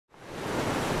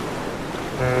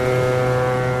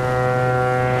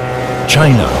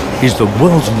China is the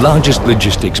world's largest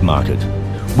logistics market.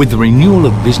 With the renewal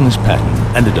of business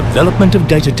pattern and the development of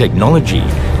data technology,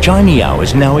 Cainiao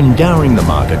is now endowing the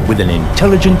market with an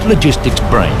intelligent logistics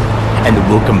brain, and it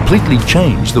will completely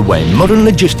change the way modern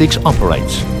logistics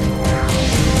operates.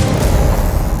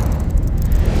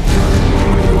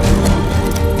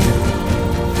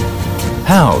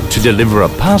 How to deliver a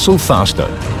parcel faster?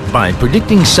 By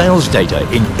predicting sales data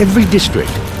in every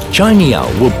district, Cainiao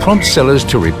will prompt sellers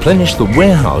to replenish the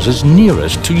warehouses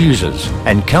nearest to users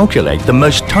and calculate the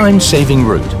most time-saving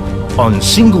route. On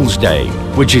Singles Day,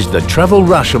 which is the travel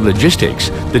rush of logistics,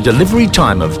 the delivery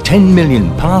time of 10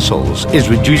 million parcels is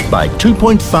reduced by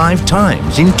 2.5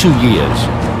 times in 2 years.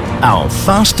 Our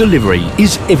fast delivery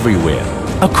is everywhere,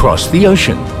 across the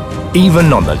ocean,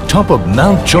 even on the top of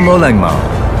Mount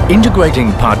Chomolungma.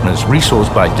 Integrating partners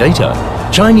resourced by data,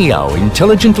 Cainiao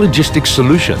Intelligent Logistics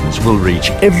Solutions will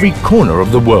reach every corner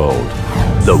of the world.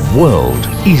 The world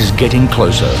is getting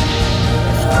closer.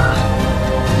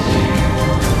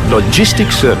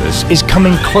 Logistics service is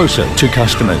coming closer to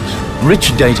customers.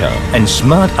 Rich data and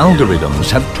smart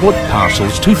algorithms have taught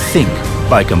parcels to think.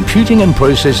 By computing and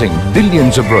processing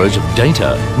billions of rows of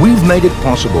data, we've made it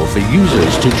possible for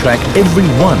users to track every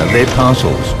one of their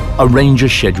parcels, arrange a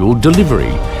scheduled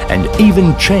delivery, and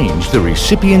even change the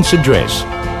recipient's address.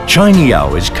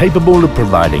 Cainiao is capable of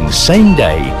providing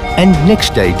same-day and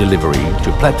next-day delivery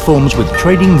to platforms with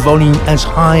trading volume as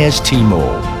high as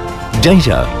Timor.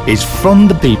 Data is from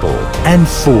the people and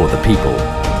for the people.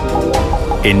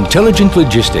 Intelligent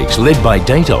logistics led by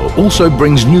data also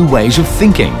brings new ways of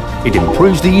thinking. It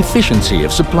improves the efficiency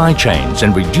of supply chains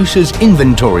and reduces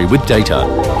inventory with data.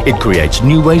 It creates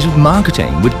new ways of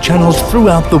marketing with channels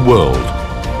throughout the world.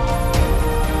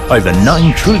 Over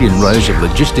 9 trillion rows of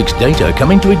logistics data come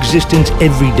into existence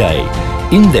every day.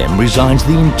 In them resides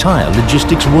the entire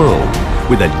logistics world.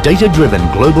 With a data-driven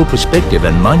global perspective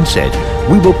and mindset,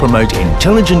 we will promote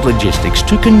intelligent logistics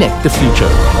to connect the future.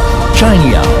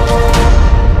 Cainiao.